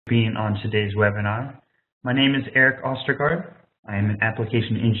being on today's webinar. My name is Eric Ostergaard. I am an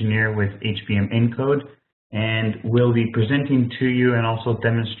application engineer with HBM nCode and will be presenting to you and also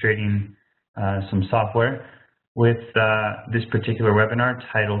demonstrating some software with this particular webinar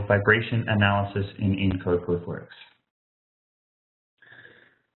titled Vibration Analysis in nCode Glyphworks.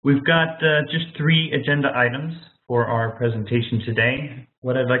 We've got just 3 agenda items for our presentation today.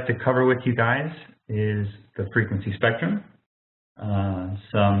 What I'd like to cover with you guys is the frequency spectrum,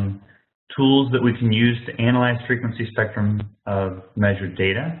 some tools that we can use to analyze frequency spectrum of measured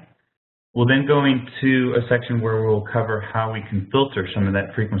data. We'll then go into a section where we'll cover how we can filter some of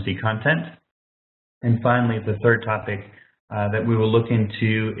that frequency content. And finally, the third topic that we will look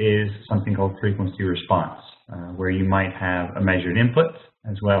into is something called frequency response, where you might have a measured input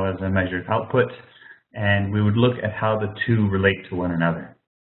as well as a measured output, and we would look at how the two relate to one another.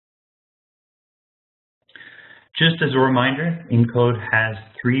 Just as a reminder, nCode has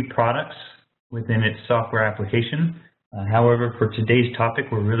 3 products within its software application. However, for today's topic,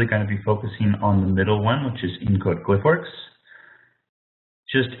 we're really going to be focusing on the middle one, which is nCode Glyphworks.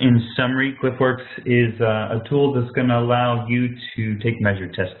 Just in summary, Glyphworks is a tool that's going to allow you to take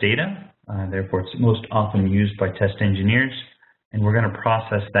measured test data. Therefore, it's most often used by test engineers, and we're going to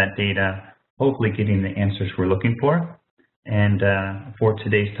process that data, hopefully getting the answers we're looking for. And for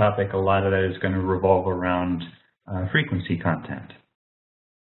today's topic, a lot of that is going to revolve around frequency content.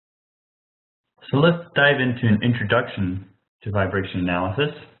 So let's dive into an introduction to vibration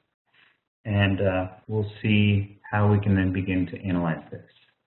analysis, and we'll see how we can then begin to analyze this.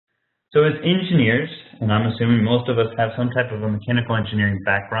 So as engineers, and I'm assuming most of us have some type of a mechanical engineering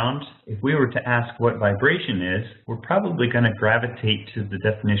background, if we were to ask what vibration is, we're probably going to gravitate to the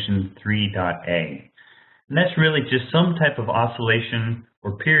definition 3.a. And that's really just some type of oscillation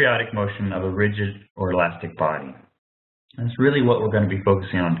or periodic motion of a rigid or elastic body. That's really what we're going to be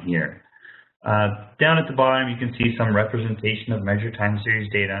focusing on here. Down at the bottom, you can see some representation of measured time series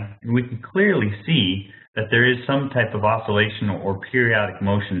data, and we can clearly see that there is some type of oscillation or periodic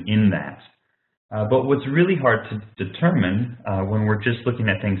motion in that. But what's really hard to determine when we're just looking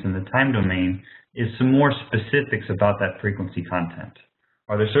at things in the time domain is some more specifics about that frequency content.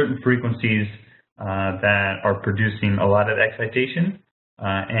 Are there certain frequencies that are producing a lot of excitation?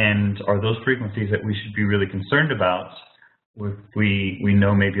 And are those frequencies that we should be really concerned about if we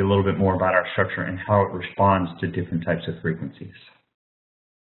know maybe a little bit more about our structure and how it responds to different types of frequencies?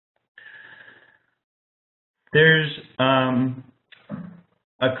 There's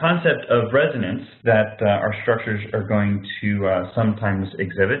a concept of resonance that our structures are going to sometimes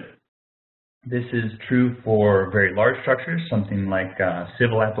exhibit. This is true for very large structures, something like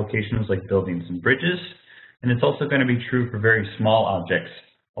civil applications like buildings and bridges, and it's also going to be true for very small objects,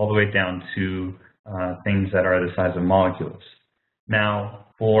 all the way down to things that are the size of molecules. Now,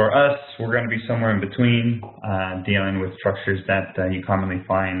 for us, we're going to be somewhere in between, dealing with structures that you commonly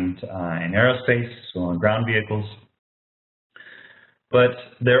find in aerospace, so on ground vehicles. But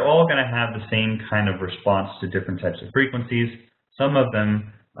they're all going to have the same kind of response to different types of frequencies, some of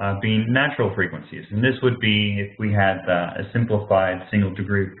them being natural frequencies. And this would be if we had a simplified single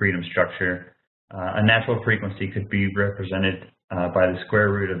degree of freedom structure. A natural frequency could be represented by the square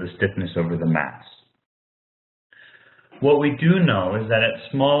root of the stiffness over the mass. What we do know is that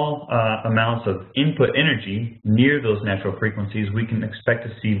at small amounts of input energy near those natural frequencies, we can expect to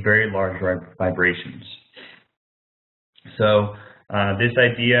see very large vibrations. So this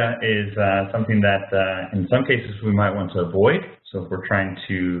idea is something that in some cases we might want to avoid. So if we're trying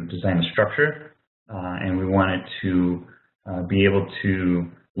to design a structure and we want it to be able to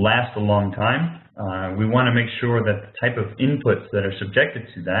last a long time, we want to make sure that the type of inputs that are subjected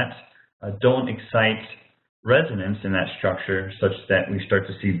to that don't excite resonance in that structure such that we start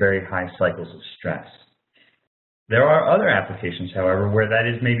to see very high cycles of stress. There are other applications, however, where that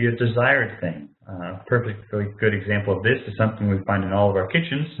is maybe a desired thing. A perfectly good example of this is something we find in all of our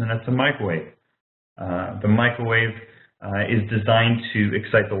kitchens, and that's a microwave. The microwave is designed to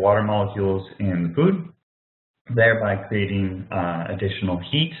excite the water molecules in the food, thereby creating additional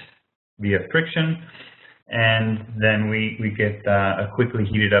heat via friction, and then we get a quickly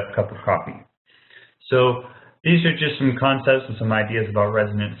heated up cup of coffee. So these are just some concepts and some ideas about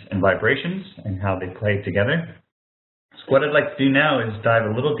resonance and vibrations and how they play together. So what I'd like to do now is dive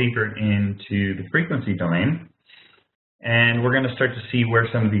a little deeper into the frequency domain, and we're going to start to see where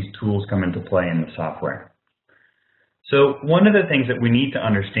some of these tools come into play in the software. So one of the things that we need to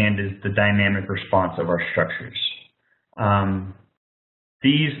understand is the dynamic response of our structures.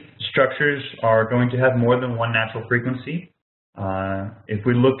 These structures are going to have more than one natural frequency. If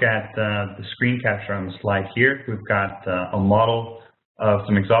we look at the screen capture on the slide here, we've got a model of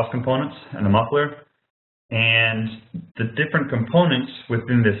some exhaust components and a muffler. And the different components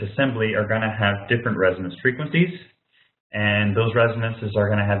within this assembly are going to have different resonance frequencies, and those resonances are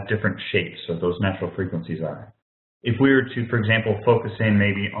going to have different shapes, so those natural frequencies are. If we were to, for example, focus in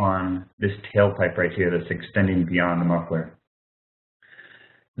maybe on this tailpipe right here that's extending beyond the muffler,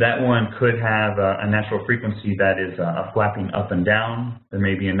 that one could have a natural frequency that is a flapping up and down. There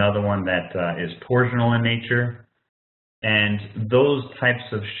may be another one that is torsional in nature. And those types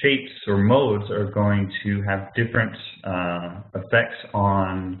of shapes or modes are going to have different effects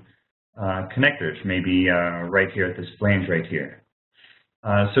on connectors, maybe right here at this flange right here.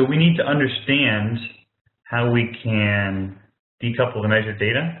 So we need to understand how we can decouple the measured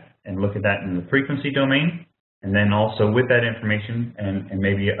data and look at that in the frequency domain. And then also with that information and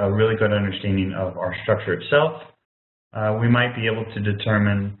maybe a really good understanding of our structure itself, we might be able to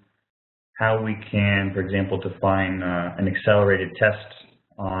determine how we can, for example, define an accelerated test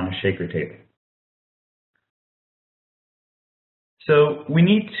on a shaker table. So we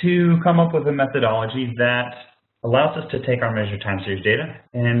need to come up with a methodology that allows us to take our measured time series data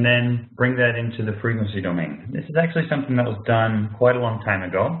and then bring that into the frequency domain. This is actually something that was done quite a long time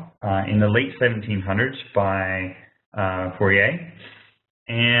ago, in the late 1700s by Fourier.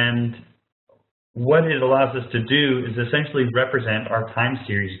 And what it allows us to do is essentially represent our time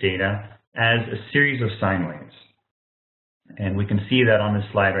series data as a series of sine waves. And we can see that on this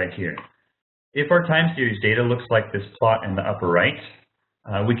slide right here. If our time series data looks like this plot in the upper right,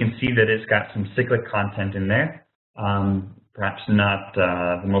 we can see that it's got some cyclic content in there. Perhaps not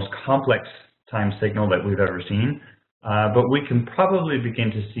the most complex time signal that we've ever seen, but we can probably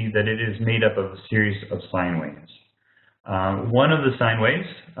begin to see that it is made up of a series of sine waves. One of the sine waves,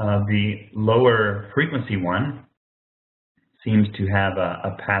 the lower frequency one, seems to have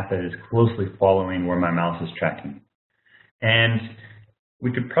a path that is closely following where my mouse is tracking. And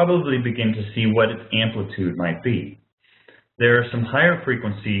we could probably begin to see what its amplitude might be. There are some higher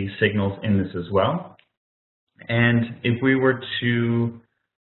frequency signals in this as well. And if we were to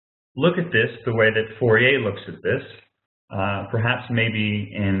look at this the way that Fourier looks at this, perhaps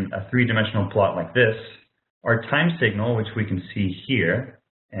maybe in a three-dimensional plot like this, our time signal, which we can see here,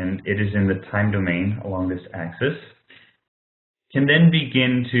 and it is in the time domain along this axis, can then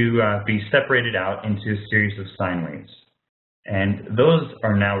begin to be separated out into a series of sine waves. And those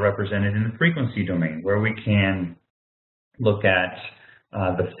are now represented in the frequency domain, where we can look at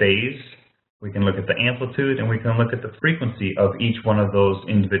the phase, we can look at the amplitude, and we can look at the frequency of each one of those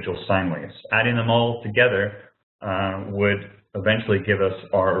individual sine waves. Adding them all together would eventually give us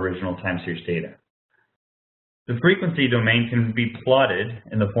our original time series data. The frequency domain can be plotted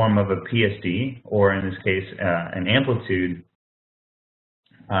in the form of a PSD, or in this case, an amplitude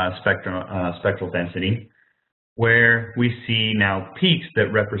spectral density, where we see now peaks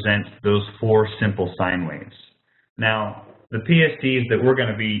that represent those four simple sine waves. Now, the PSDs that we're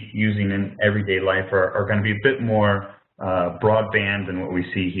going to be using in everyday life are going to be a bit more broadband than what we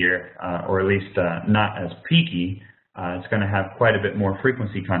see here, or at least not as peaky. It's going to have quite a bit more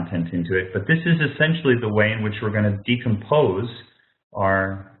frequency content into it, but this is essentially the way in which we're going to decompose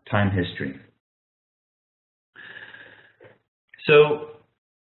our time history. So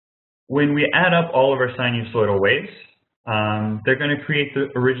when we add up all of our sinusoidal waves, they're going to create the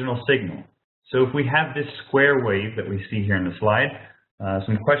original signal. So if we have this square wave that we see here in the slide,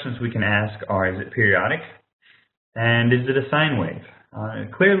 some questions we can ask are, is it periodic? And is it a sine wave?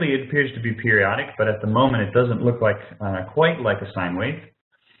 Clearly it appears to be periodic, but at the moment it doesn't look like quite like a sine wave.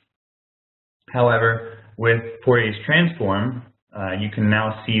 However, with Fourier's transform, you can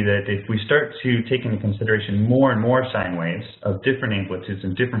now see that if we start to take into consideration more and more sine waves of different amplitudes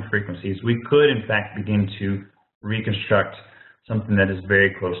and different frequencies, we could in fact begin to reconstruct something that is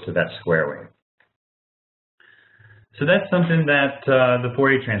very close to that square wave. So that's something that the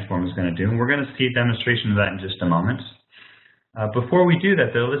Fourier transform is going to do, and we're going to see a demonstration of that in just a moment. Before we do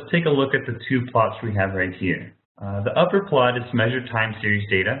that, though, let's take a look at the two plots we have right here. The upper plot is measured time series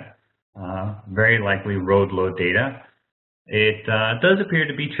data, very likely road load data. It does appear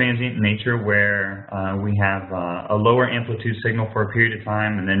to be transient in nature, where we have a lower amplitude signal for a period of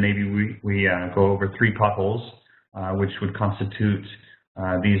time, and then maybe we go over 3 potholes, which would constitute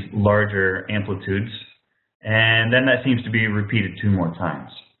these larger amplitudes. And then that seems to be repeated 2 more times.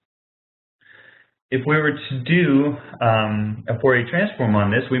 If we were to do a Fourier transform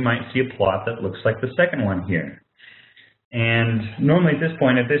on this, we might see a plot that looks like the second one here. And normally at this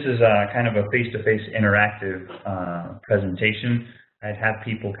point, if this is kind of a face-to-face interactive presentation, I'd have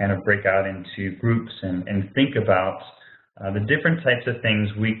people kind of break out into groups and think about the different types of things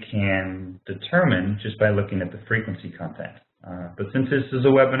we can determine just by looking at the frequency content. But since this is a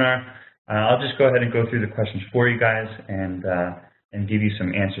webinar, I'll just go ahead and go through the questions for you guys and give you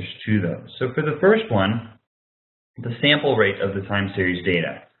some answers to those. So for the first one, the sample rate of the time series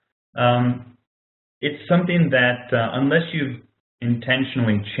data. It's something that unless you've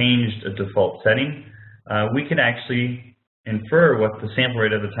intentionally changed a default setting, we could actually infer what the sample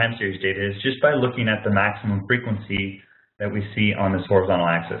rate of the time series data is just by looking at the maximum frequency that we see on this horizontal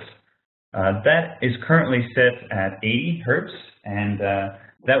axis. That is currently set at 80 Hertz, and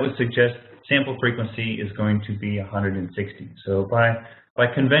that would suggest sample frequency is going to be 160. So by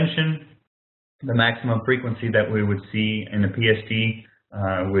convention, the maximum frequency that we would see in a PSD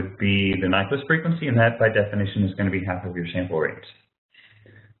would be the Nyquist frequency, and that by definition is going to be half of your sample rate.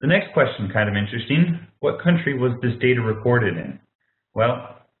 The next question, kind of interesting. What country was this data recorded in?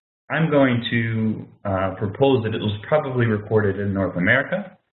 Well, I'm going to propose that it was probably recorded in North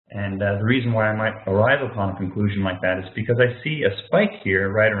America, and the reason why I might arrive upon a conclusion like that is because I see a spike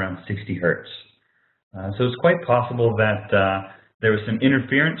here right around 60 Hertz. So it's quite possible that there was some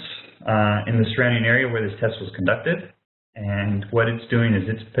interference in the surrounding area where this test was conducted, and what it's doing is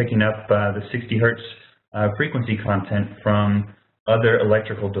it's picking up the 60 Hertz frequency content from other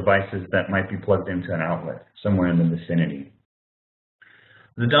electrical devices that might be plugged into an outlet somewhere in the vicinity.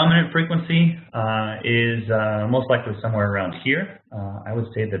 The dominant frequency is most likely somewhere around here. I would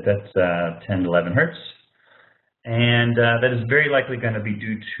say that that's 10 to 11 Hertz, and that is very likely going to be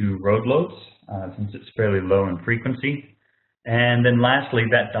due to road loads since it's fairly low in frequency. And then lastly,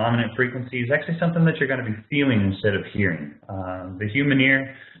 that dominant frequency is actually something that you're going to be feeling instead of hearing. The human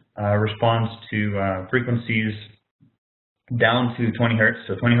ear responds to frequencies down to 20 Hertz,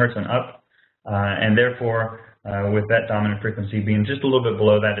 so 20 Hertz and up, and therefore with that dominant frequency being just a little bit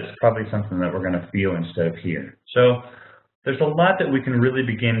below that, it's probably something that we're going to feel instead of hear. So there's a lot that we can really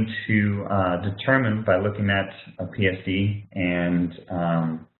begin to determine by looking at a PSD, and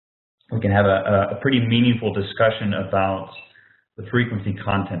we can have a pretty meaningful discussion about the frequency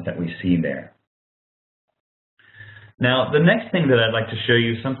content that we see there. Now, the next thing that I'd like to show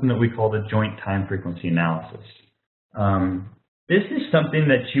you is something that we call the joint time frequency analysis. This is something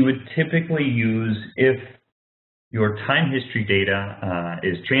that you would typically use if your time history data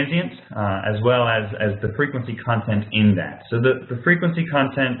is transient, as well as the frequency content in that. So the frequency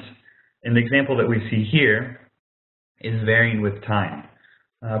content in the example that we see here is varying with time.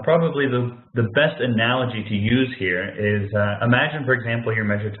 Probably the best analogy to use here is imagine, for example, your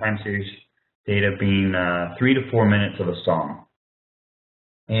measured time series data being 3 to 4 minutes of a song.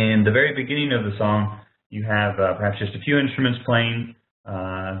 In the very beginning of the song, you have perhaps just a few instruments playing.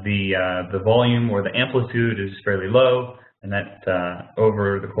 The volume or the amplitude is fairly low, and that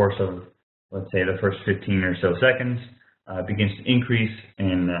over the course of, let's say, the first 15 or so seconds begins to increase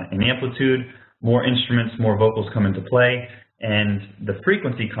in amplitude. More instruments, more vocals come into play, and the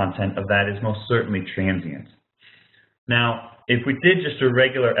frequency content of that is most certainly transient. Now, if we did just a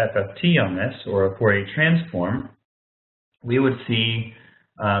regular FFT on this, or a Fourier transform, we would see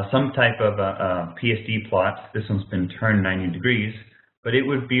some type of a PSD plot. This one's been turned 90 degrees, but it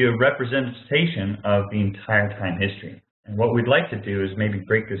would be a representation of the entire time history. And what we'd like to do is maybe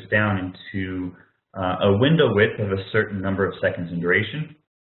break this down into a window width of a certain number of seconds in duration,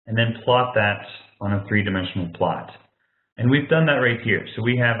 and then plot that on a three-dimensional plot. And we've done that right here. So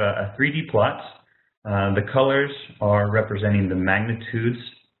we have a 3D plot. The colors are representing the magnitudes.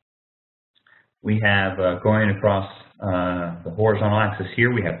 We have going across the horizontal axis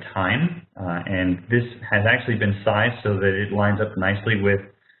here, we have time, and this has actually been sized so that it lines up nicely with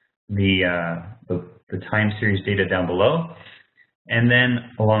the time series data down below. And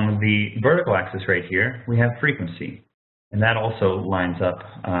then along the vertical axis right here, we have frequency, and that also lines up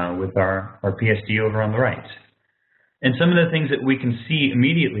with our PSD over on the right. And some of the things that we can see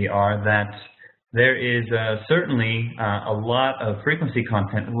immediately are that there is certainly a lot of frequency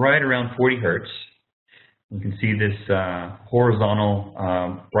content right around 40 Hertz. You can see this horizontal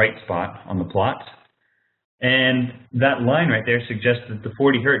bright spot on the plot. And that line right there suggests that the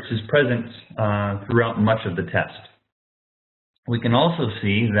 40 Hertz is present throughout much of the test. We can also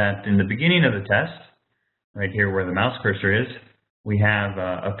see that in the beginning of the test, right here where the mouse cursor is, we have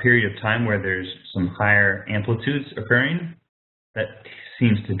a period of time where there's some higher amplitudes occurring. That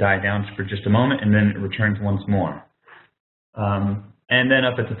seems to die down for just a moment, and then it returns once more. And then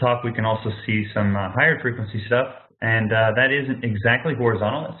up at the top, we can also see some higher frequency stuff, and that isn't exactly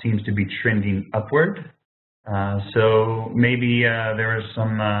horizontal. It seems to be trending upward. So maybe there was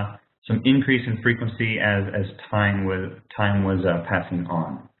some increase in frequency as time was passing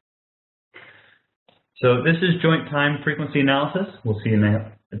on. So this is joint time frequency analysis. We'll see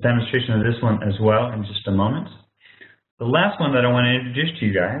a demonstration of this one as well in just a moment. The last one that I want to introduce to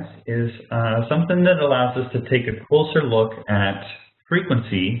you guys is something that allows us to take a closer look at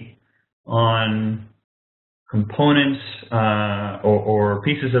frequency on components or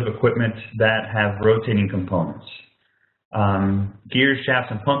pieces of equipment that have rotating components. Gears, shafts,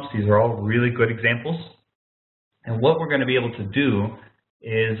 and pumps, these are all really good examples. And what we're going to be able to do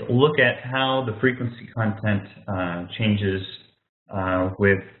is look at how the frequency content changes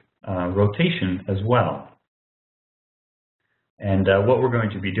with rotation as well. And what we're going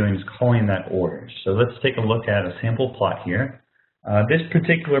to be doing is calling that order. So let's take a look at a sample plot here. This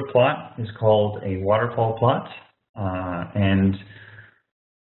particular plot is called a waterfall plot, and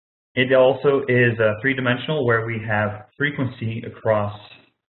it also is three-dimensional, where we have frequency across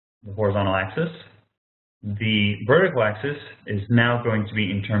the horizontal axis. The vertical axis is now going to be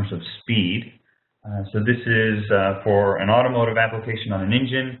in terms of speed. So this is for an automotive application on an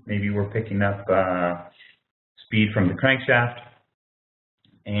engine. Maybe we're picking up speed from the crankshaft.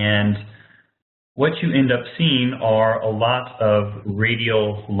 And what you end up seeing are a lot of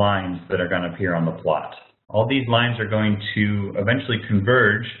radial lines that are going to appear on the plot. All these lines are going to eventually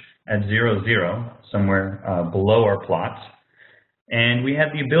converge at 0, 0, somewhere below our plot. And we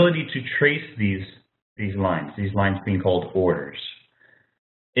have the ability to trace these lines being called orders.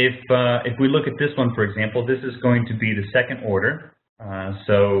 If we look at this one, for example, this is going to be the second order.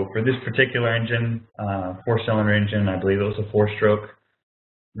 So for this particular engine, four-cylinder engine, I believe it was a four-stroke,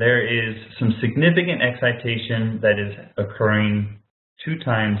 there is some significant excitation that is occurring 2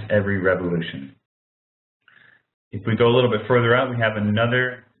 times every revolution. If we go a little bit further out, we have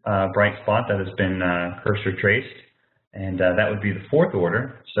another bright spot that has been cursor traced, and that would be the 4th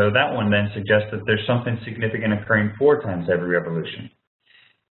order. So that one then suggests that there's something significant occurring 4 times every revolution.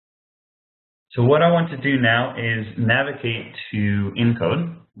 So what I want to do now is navigate to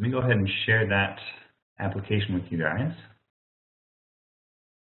nCode. Let me go ahead and share that application with you guys.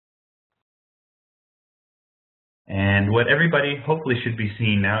 And what everybody hopefully should be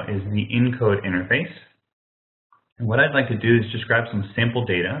seeing now is the nCode interface. And what I'd like to do is just grab some sample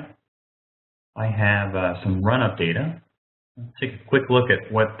data. I have some run-up data. Let's take a quick look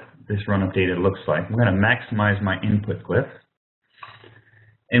at what this run-up data looks like. I'm going to maximize my input glyph.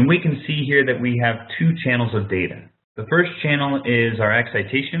 And we can see here that we have 2 channels of data. The first channel is our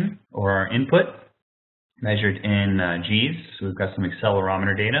excitation, or our input, measured in Gs. So we've got some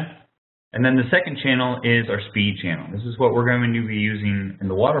accelerometer data. And then the second channel is our speed channel. This is what we're going to be using in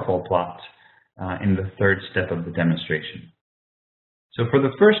the waterfall plot in the 3rd step of the demonstration. So for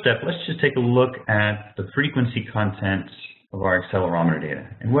the first step, let's just take a look at the frequency content of our accelerometer data.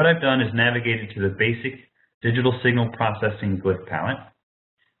 And what I've done is navigated to the basic digital signal processing glyph palette.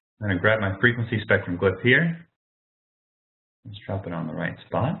 I'm going to grab my frequency spectrum glyph here. Let's drop it on the right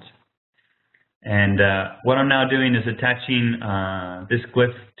spot. And what I'm now doing is attaching this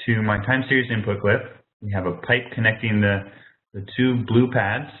glyph to my time series input glyph. We have a pipe connecting the 2 blue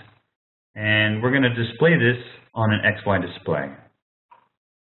pads, and we're going to display this on an XY display.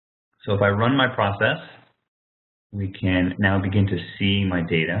 So if I run my process, we can now begin to see my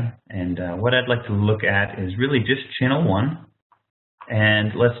data. And what I'd like to look at is really just channel 1.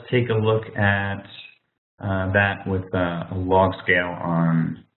 And let's take a look at that with a log scale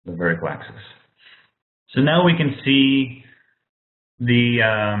on the vertical axis. So now we can see the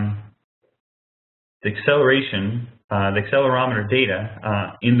acceleration, the accelerometer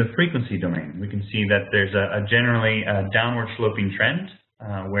data in the frequency domain. We can see that there's generally a downward sloping trend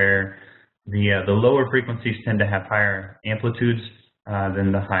where the lower frequencies tend to have higher amplitudes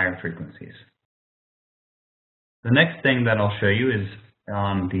than the higher frequencies. The next thing that I'll show you is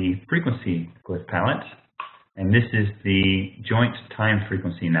on the frequency glyph palette. And this is the joint time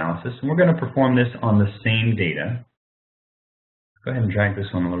frequency analysis. And we're going to perform this on the same data. Go ahead and drag this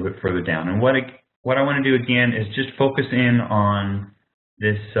one a little bit further down. And what I want to do again is just focus in on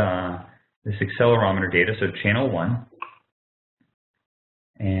this, this accelerometer data, so channel 1.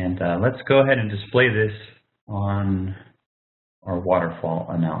 And let's go ahead and display this on our waterfall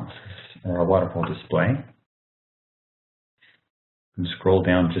analysis, or our waterfall display. And scroll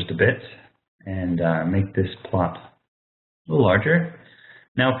down just a bit and make this plot a little larger.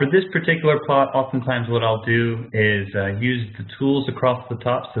 Now for this particular plot, oftentimes what I'll do is use the tools across the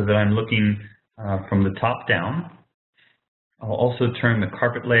top so that I'm looking from the top down. I'll also turn the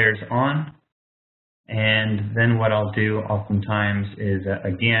carpet layers on, and then what I'll do oftentimes is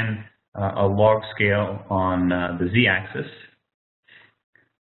again a log scale on the z-axis.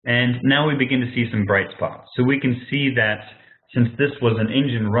 And now we begin to see some bright spots. So we can see that since this was an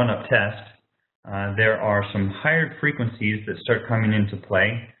engine run-up test, there are some higher frequencies that start coming into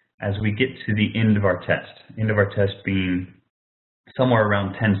play as we get to the end of our test being somewhere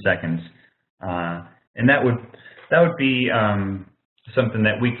around 10 seconds. And that would be something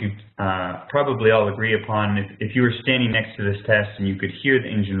that we could probably all agree upon. If you were standing next to this test and you could hear the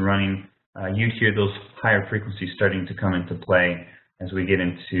engine running, you'd hear those higher frequencies starting to come into play as we get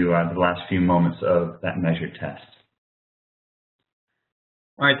into the last few moments of that measured test.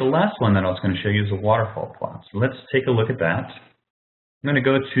 All right, the last one that I was going to show you is a waterfall plot. So let's take a look at that. I'm going to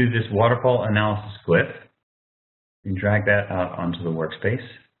go to this waterfall analysis glyph and drag that out onto the workspace.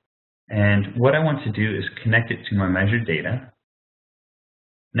 And what I want to do is connect it to my measured data.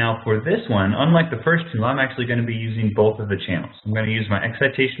 Now for this one, unlike the first two, I'm actually going to be using both of the channels. I'm going to use my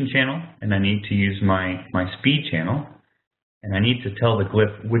excitation channel, and I need to use my speed channel, and I need to tell the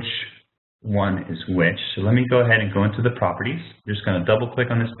glyph which one is which. So let me go ahead and go into the properties. I'm just going to double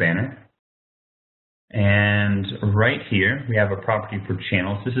click on this banner. And right here, we have a property for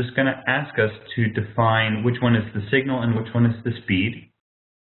channels. This is going to ask us to define which one is the signal and which one is the speed.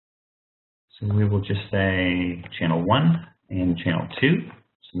 So we will just say channel 1 and channel 2.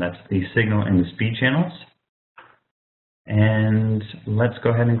 So that's the signal and the speed channels. And let's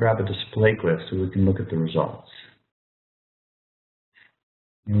go ahead and grab a display glyph so we can look at the results.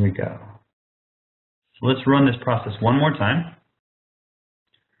 Here we go. So let's run this process one more time.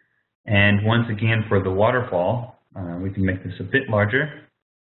 And once again, for the waterfall, we can make this a bit larger.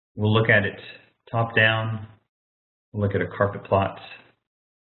 We'll look at it top down. We'll look at a carpet plot.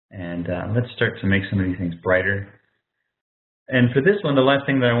 And let's start to make some of these things brighter. And for this one, the last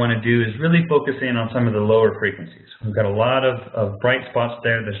thing that I want to do is really focus in on some of the lower frequencies. We've got a lot of bright spots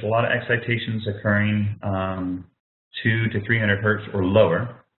there. There's a lot of excitations occurring 2 to 300 hertz or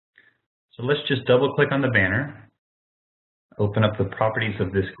lower. So let's just double click on the banner, open up the properties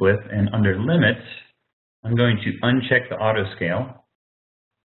of this glyph, and under limits, I'm going to uncheck the auto scale,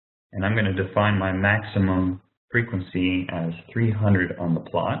 and I'm going to define my maximum frequency as 300 on the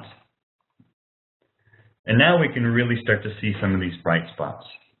plot. And now we can really start to see some of these bright spots.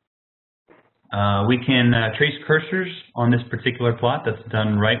 We can trace cursors on this particular plot. That's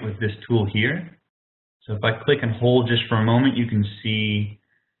done right with this tool here. So if I click and hold just for a moment, you can see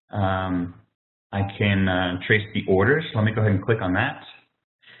I can trace the orders. Let me go ahead and click on that.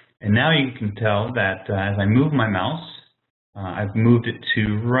 And now you can tell that as I move my mouse, I've moved it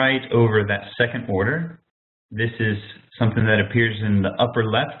to right over that second order. This is something that appears in the upper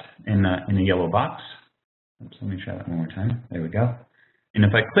left in a yellow box. Oops, let me try that one more time. There we go. And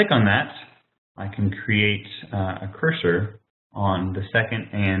if I click on that, I can create a cursor on the second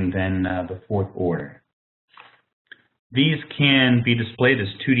and then the fourth order. These can be displayed as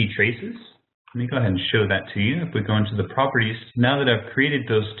 2D traces. Let me go ahead and show that to you. If we go into the properties, now that I've created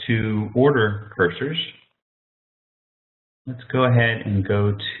those 2 order cursors, let's go ahead and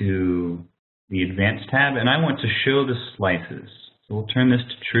go to the Advanced tab, and I want to show the slices. So we'll turn this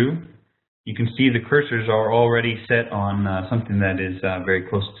to true. You can see the cursors are already set on something that is very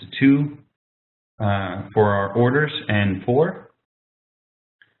close to 2 for our orders and 4.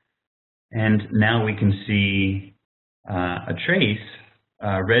 And now we can see a trace,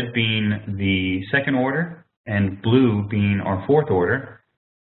 red being the second order and blue being our fourth order.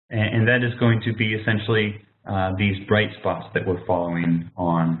 And that is going to be essentially these bright spots that we're following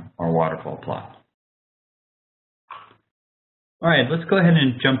on our waterfall plot. All right, let's go ahead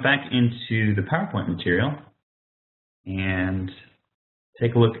and jump back into the PowerPoint material and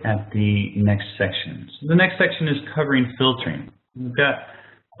take a look at the next section. So the next section is covering filtering. We've got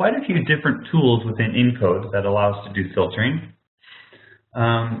quite a few different tools within nCode that allow us to do filtering.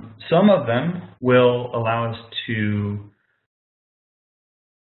 Some of them will allow us to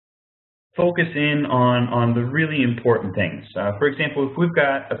focus in on the really important things. For example, if we've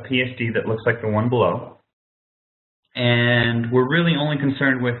got a PSD that looks like the one below, and we're really only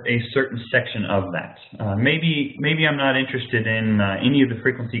concerned with a certain section of that. Maybe I'm not interested in any of the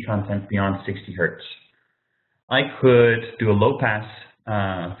frequency content beyond 60 hertz. I could do a low pass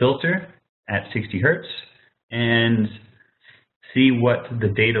filter at 60 hertz and see what the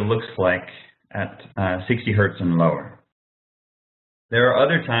data looks like at 60 hertz and lower. There are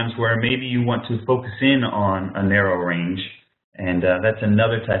other times where maybe you want to focus in on a narrow range, and that's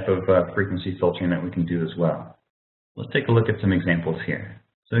another type of frequency filtering that we can do as well. Let's take a look at some examples here.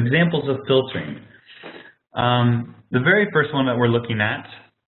 So examples of filtering. The very first one that we're looking at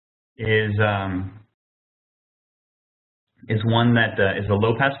is one that is a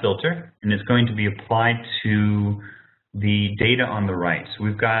low-pass filter, and it's going to be applied to the data on the right. So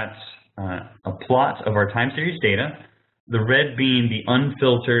we've got a plot of our time series data, the red being the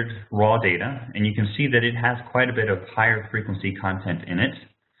unfiltered raw data, and you can see that it has quite a bit of higher frequency content in it.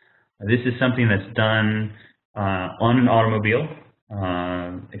 This is something that's done on an automobile.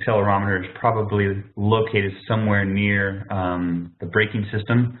 Accelerometer is probably located somewhere near the braking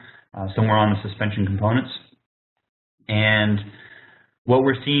system, somewhere on the suspension components. And what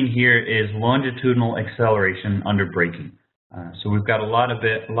we're seeing here is longitudinal acceleration under braking. So we've got a lot of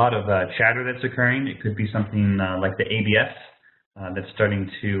chatter that's occurring. It could be something like the ABS that's starting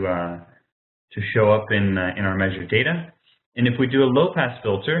to show up in our measured data. And if we do a low-pass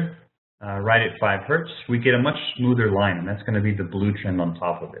filter, right at 5 Hertz, we get a much smoother line, and that's going to be the blue trend on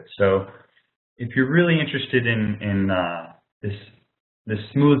top of it. So if you're really interested in this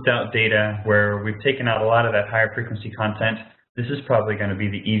smoothed out data where we've taken out a lot of that higher frequency content, this is probably going to be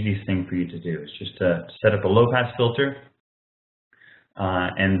the easiest thing for you to do. It's just to set up a low-pass filter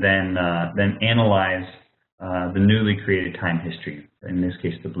and then analyze the newly created time history, in this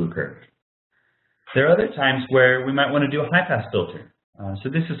case the blue curve. There are other times where we might want to do a high-pass filter. So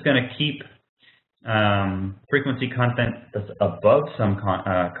this is going to keep frequency content that's above some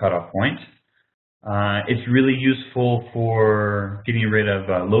cutoff point. It's really useful for getting rid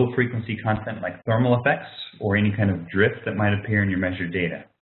of low frequency content like thermal effects or any kind of drift that might appear in your measured data.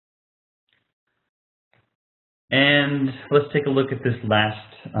 And let's take a look at this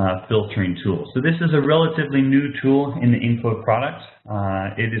last filtering tool. So this is a relatively new tool in the nCode product.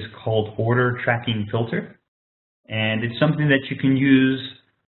 It is called Order Tracking Filter. And it's something that you can use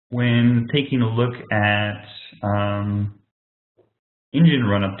when taking a look at engine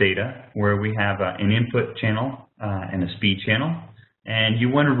run-up data where we have an input channel and a speed channel, and you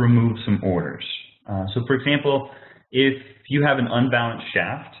want to remove some orders. So for example, if you have an unbalanced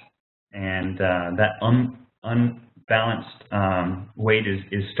shaft and that unbalanced weight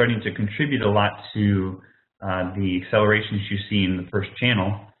is starting to contribute a lot to the accelerations you see in the first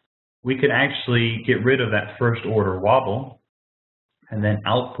channel, we could actually get rid of that first order wobble and then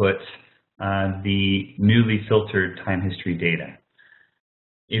output the newly filtered time history data.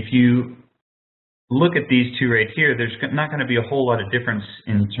 If you look at these two right here, there's not going to be a whole lot of difference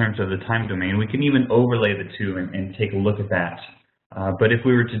in terms of the time domain. We can even overlay the two and take a look at that. But if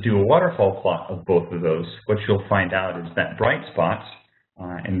we were to do a waterfall plot of both of those, what you'll find out is that bright spot,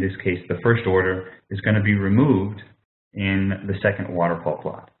 in this case the first order, is going to be removed in the second waterfall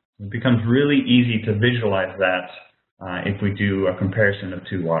plot. It becomes really easy to visualize that if we do a comparison of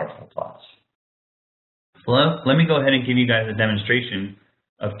two waterfall plots. So let me go ahead and give you guys a demonstration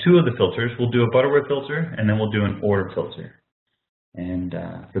of two of the filters. We'll do a Butterworth filter, and then we'll do an order filter. And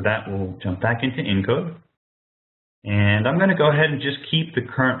for that, we'll jump back into nCode. And I'm going to go ahead and just keep the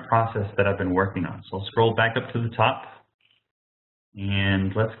current process that I've been working on. So I'll scroll back up to the top.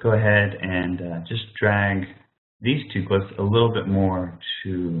 And let's go ahead and just drag these two glyphs a little bit more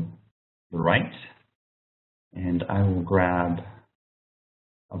to the right, and I will grab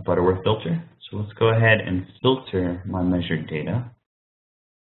a Butterworth filter. So let's go ahead and filter my measured data,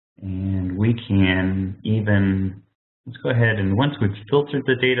 and we can even, let's go ahead and once we've filtered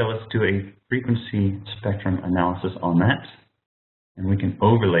the data, let's do a frequency spectrum analysis on that, and we can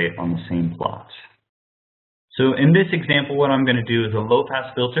overlay it on the same plot. So in this example, what I'm going to do is a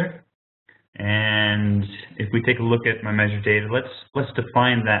low-pass filter. And if we take a look at my measured data, let's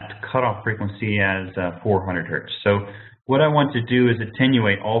define that cutoff frequency as 400 Hertz. So what I want to do is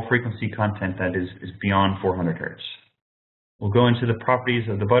attenuate all frequency content that is beyond 400 Hertz. We'll go into the properties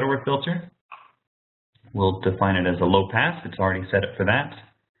of the Butterworth filter. We'll define it as a low pass. It's already set up for that.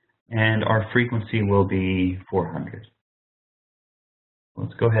 And our frequency will be 400.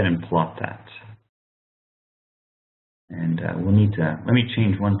 Let's go ahead and plot that. And we'll need to, let me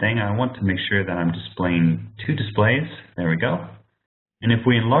change one thing. I want to make sure that I'm displaying two displays. There we go. And if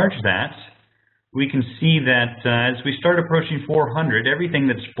we enlarge that, we can see that as we start approaching 400, everything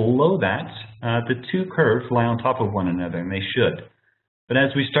that's below that, the two curves lie on top of one another, and they should. But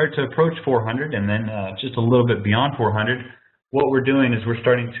as we start to approach 400 and then just a little bit beyond 400, what we're doing is we're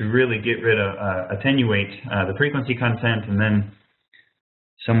starting to really get rid of, attenuate the frequency content, and then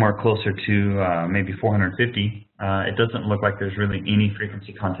somewhere closer to maybe 450, it doesn't look like there's really any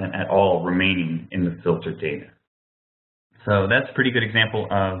frequency content at all remaining in the filtered data. So that's a pretty good example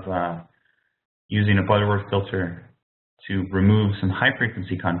of using a Butterworth filter to remove some high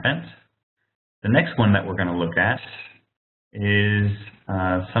frequency content. The next one that we're going to look at is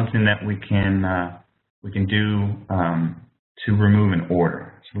something that we can do to remove an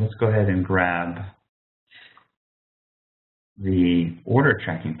order. So let's go ahead and grab the order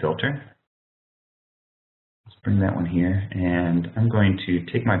tracking filter. Let's bring that one here, and I'm going to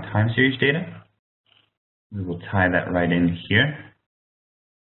take my time series data. We will tie that right in here.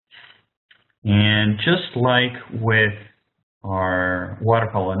 And just like with our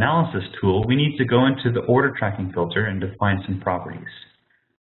waterfall analysis tool, we need to go into the order tracking filter and define some properties.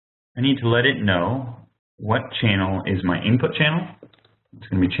 I need to let it know what channel is my input channel. It's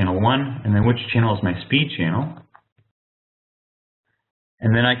going to be channel 1, and then which channel is my speed channel.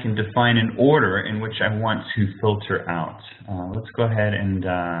 And then I can define an order in which I want to filter out. Let's go ahead and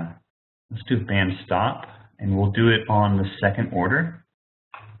let's do band stop, and we'll do it on the second order.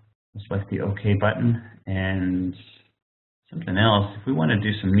 Let's select the OK button, and something else, if we want to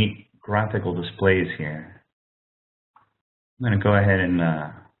do some neat graphical displays here, I'm going to go ahead and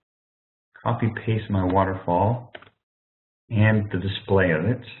copy paste my waterfall and the display of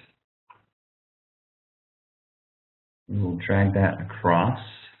it. We'll drag that across,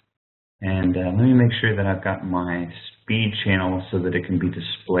 and let me make sure that I've got my speed channel so that it can be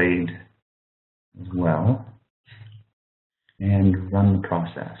displayed as well, and run the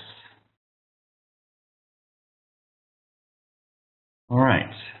process. All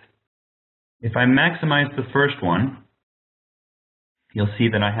right, if I maximize the first one, you'll see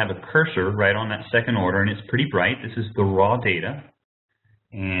that I have a cursor right on that second order, and it's pretty bright. This is the raw data,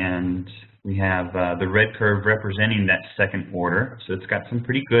 and we have the red curve representing that second order, so it's got some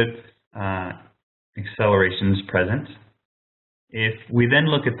pretty good accelerations present. If we then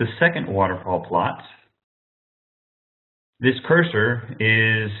look at the second waterfall plot, this cursor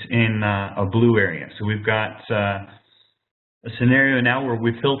is in a blue area. So we've got a scenario now where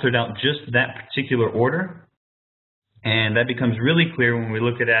we've filtered out just that particular order, and that becomes really clear when we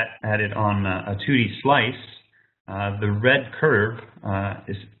look at it on a 2D slice. The red curve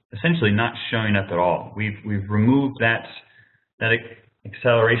is essentially not showing up at all. We've removed that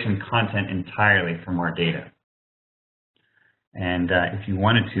acceleration content entirely from our data. And if you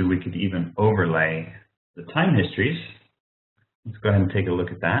wanted to, we could even overlay the time histories. Let's go ahead and take a look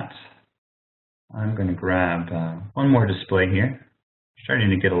at that. I'm going to grab one more display here. I'm starting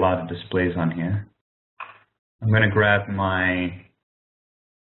to get a lot of displays on here. I'm going to grab my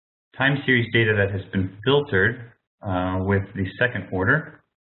time series data that has been filtered with the second order.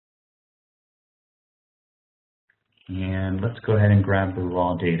 And let's go ahead and grab the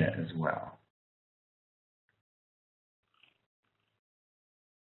raw data as well.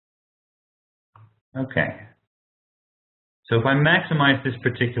 Okay. So if I maximize this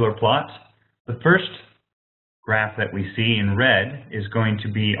particular plot, the first graph that we see in red is going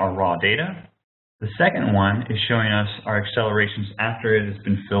to be our raw data. The second one is showing us our accelerations after it has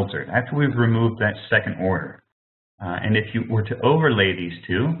been filtered, after we've removed that second order. And if you were to overlay these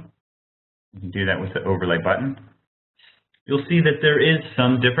two, you can do that with the overlay button, you'll see that there is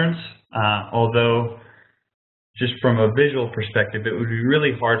some difference, although just from a visual perspective, it would be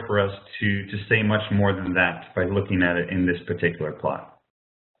really hard for us to say much more than that by looking at it in this particular plot.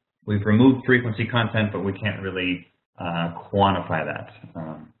 We've removed frequency content, but we can't really quantify that.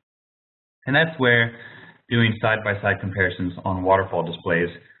 And that's where doing side-by-side comparisons on waterfall displays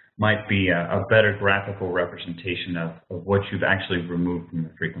might be a better graphical representation of what you've actually removed from the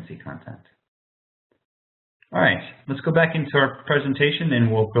frequency content. All right, let's go back into our presentation,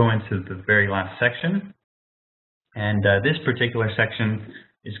 and we'll go into the very last section. And this particular section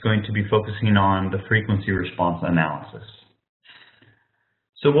is going to be focusing on the frequency response analysis.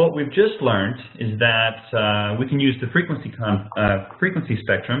 So what we've just learned is that we can use the frequency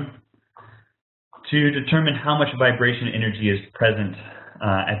spectrum to determine how much vibration energy is present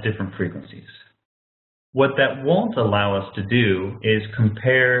at different frequencies. What that won't allow us to do is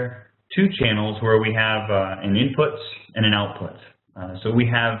compare two channels where we have an input and an output. So we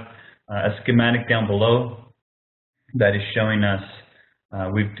have a schematic down below that is showing us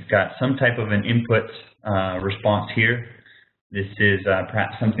we've got some type of an input response here. This is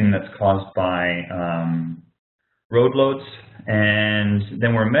perhaps something that's caused by road loads, and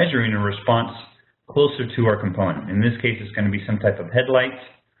then we're measuring a response closer to our component. In this case, it's going to be some type of headlight,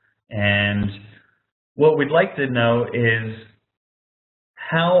 and what we'd like to know is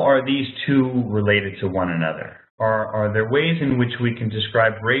how are these two related to one another? Are there ways in which we can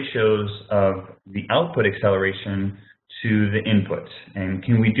describe ratios of the output acceleration to the input? And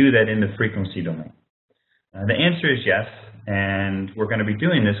can we do that in the frequency domain? The answer is yes, and we're going to be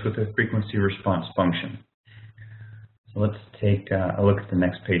doing this with a frequency response function. So let's take a look at the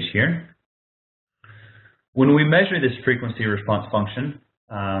next page here. When we measure this frequency response function,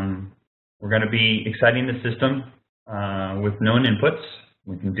 we're going to be exciting the system with known inputs.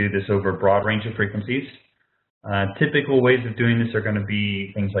 We can do this over a broad range of frequencies. Typical ways of doing this are going to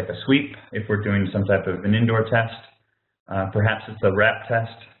be things like a sweep, if we're doing some type of an indoor test. Perhaps it's a wrap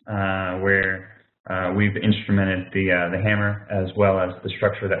test where we've instrumented the hammer as well as the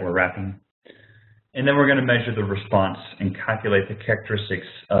structure that we're wrapping. And then we're going to measure the response and calculate the characteristics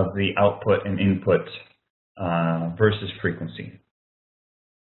of the output and input versus frequency.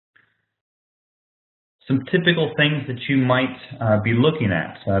 Some typical things that you might be looking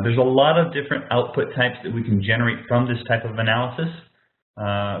at. There's a lot of different output types that we can generate from this type of analysis.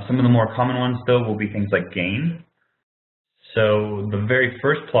 Some of the more common ones, though, will be things like gain. So the very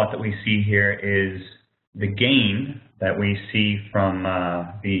first plot that we see here is the gain that we see from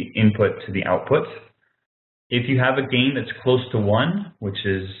the input to the output. If you have a gain that's close to 1, which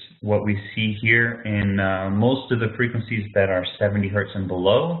is what we see here in most of the frequencies that are 70 hertz and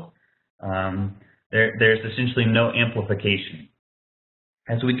below, there's essentially no amplification.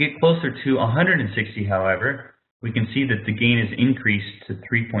 As we get closer to 160, however, we can see that the gain is increased to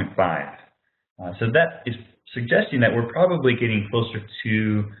 3.5. So that is suggesting that we're probably getting closer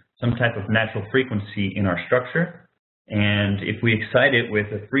to some type of natural frequency in our structure. And if we excite it with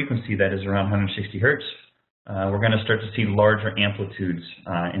a frequency that is around 160 hertz, we're going to start to see larger amplitudes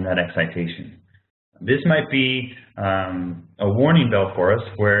in that excitation. This might be a warning bell for us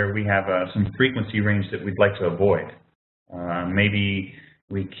where we have some frequency range that we'd like to avoid. Maybe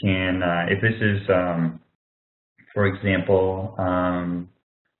we can, if this is, for example,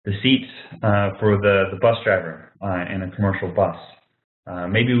 the seats for the bus driver in a commercial bus.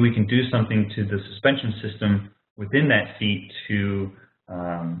 Maybe we can do something to the suspension system within that seat to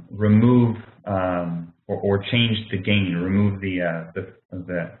remove or change the gain, remove the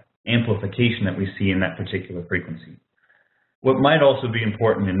amplification that we see in that particular frequency. What might also be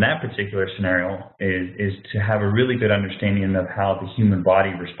important in that particular scenario is to have a really good understanding of how the human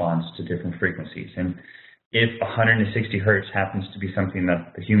body responds to different frequencies. And if 160 hertz happens to be something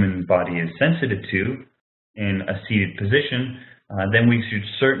that the human body is sensitive to in a seated position, then we should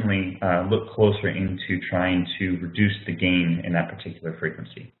certainly look closer into trying to reduce the gain in that particular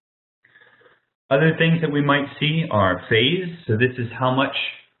frequency. Other things that we might see are phase. So this is how much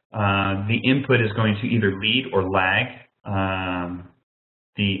the input is going to either lead or lag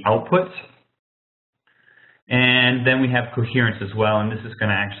the output. And then we have coherence as well, and this is going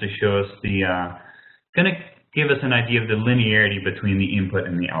to actually show us going to give us an idea of the linearity between the input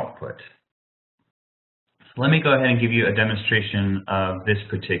and the output. So let me go ahead and give you a demonstration of this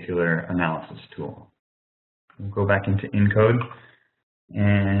particular analysis tool. We'll go back into nCode,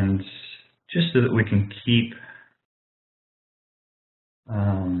 and just so that we can keep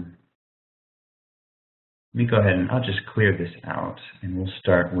let me go ahead and I'll just clear this out, and we'll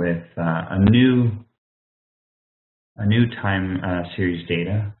start with a new time series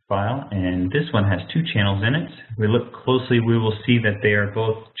data file, and this one has 2 channels in it. If we look closely, we will see that they are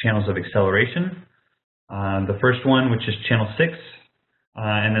both channels of acceleration. The first one, which is channel 6,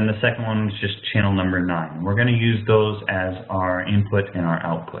 and then the second one is just channel number 9. We're going to use those as our input and our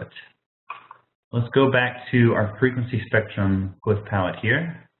output. Let's go back to our frequency spectrum glyph palette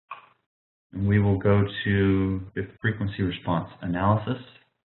here, and we will go to the frequency response analysis.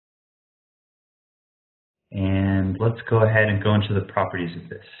 And let's go ahead and go into the properties of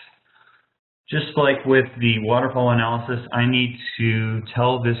this. Just like with the waterfall analysis, I need to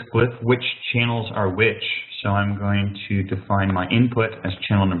tell this glyph which channels are which. So I'm going to define my input as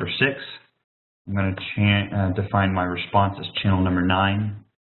channel number 6. I'm going to define my response as channel number 9.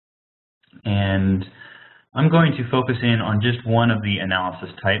 And I'm going to focus in on just one of the analysis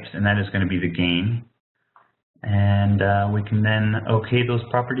types, and that is going to be the gain. And we can then OK those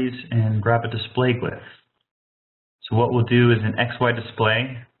properties and grab a display glyph. So what we'll do is an XY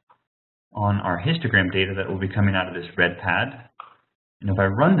display on our histogram data that will be coming out of this red pad. And if I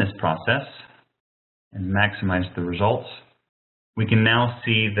run this process and maximize the results, we can now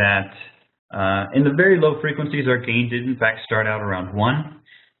see that in the very low frequencies, our gain did in fact start out around 1.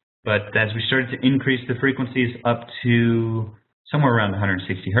 But as we started to increase the frequencies up to somewhere around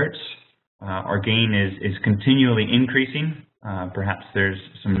 160 hertz, our gain is continually increasing. Perhaps there's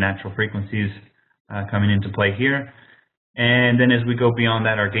some natural frequencies coming into play here. And then as we go beyond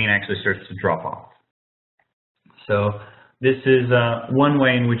that, our gain actually starts to drop off. So this is one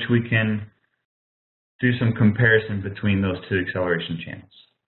way in which we can do some comparison between those 2 acceleration channels.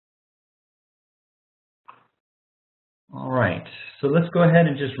 All right, so let's go ahead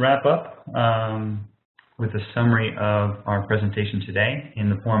and just wrap up with a summary of our presentation today in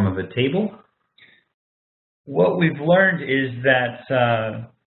the form of a table. What we've learned is that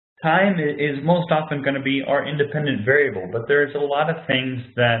time is most often going to be our independent variable, but there's a lot of things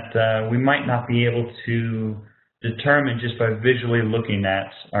that we might not be able to determine just by visually looking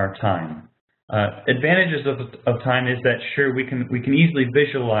at our time. Advantages of time is that, sure, we can easily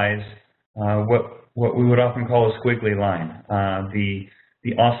visualize what we would often call a squiggly line.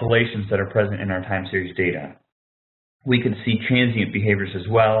 the oscillations that are present in our time series data. We could see transient behaviors as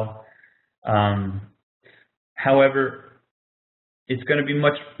well. However, it's going to be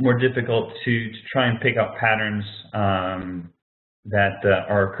much more difficult to try and pick out patterns that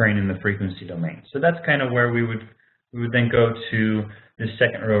are occurring in the frequency domain. So that's kind of where we would then go to this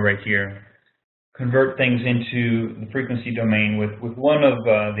second row right here, convert things into the frequency domain with one of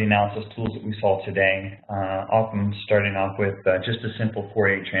the analysis tools that we saw today, often starting off with just a simple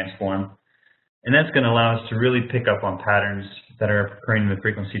Fourier transform. And that's going to allow us to really pick up on patterns that are occurring in the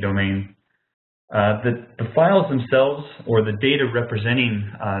frequency domain. The files themselves, or the data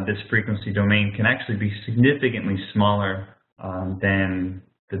representing this frequency domain, can actually be significantly smaller than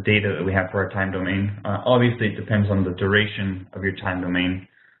the data that we have for our time domain. Obviously, it depends on the duration of your time domain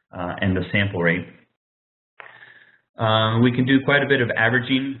and the sample rate. We can do quite a bit of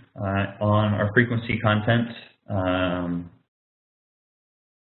averaging on our frequency content.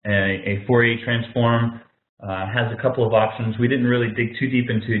 A Fourier transform has a couple of options. We didn't really dig too deep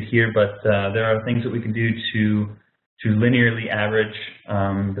into it here, but there are things that we can do to linearly average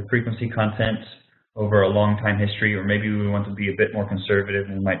the frequency content over a long time history, or maybe we want to be a bit more conservative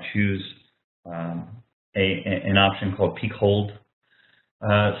and we might choose an option called peak hold.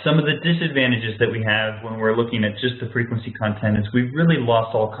 Some of the disadvantages that we have when we're looking at just the frequency content is we've really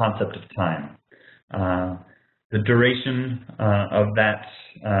lost all concept of time. The duration of that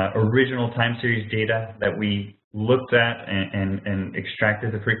original time series data that we looked at and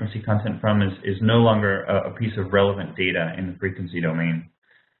extracted the frequency content from is no longer a piece of relevant data in the frequency domain.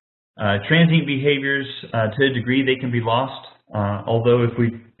 Transient behaviors, to a degree, they can be lost. Although if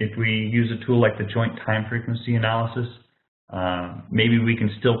we use a tool like the joint time frequency analysis, maybe we can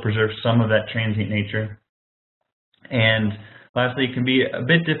still preserve some of that transient nature. And lastly, it can be a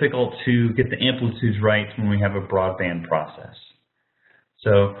bit difficult to get the amplitudes right when we have a broadband process.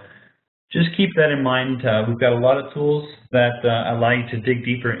 So just keep that in mind. We've got a lot of tools that allow you to dig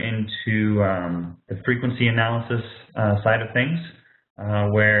deeper into the frequency analysis side of things,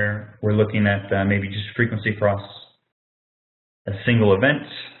 where we're looking at maybe just frequency across a single event,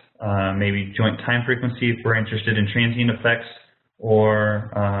 maybe joint time frequency if we're interested in transient effects, or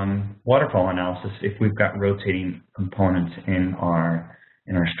waterfall analysis if we've got rotating components in our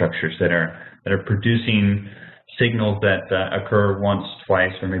structures that are producing signals that occur once,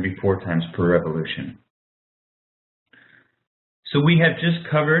 twice, or maybe 4 times per revolution. So we have just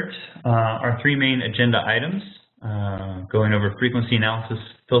covered our 3 main agenda items, going over frequency analysis,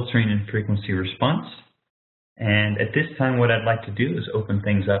 filtering, and frequency response. And at this time, what I'd like to do is open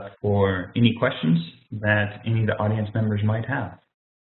things up for any questions that any of the audience members might have.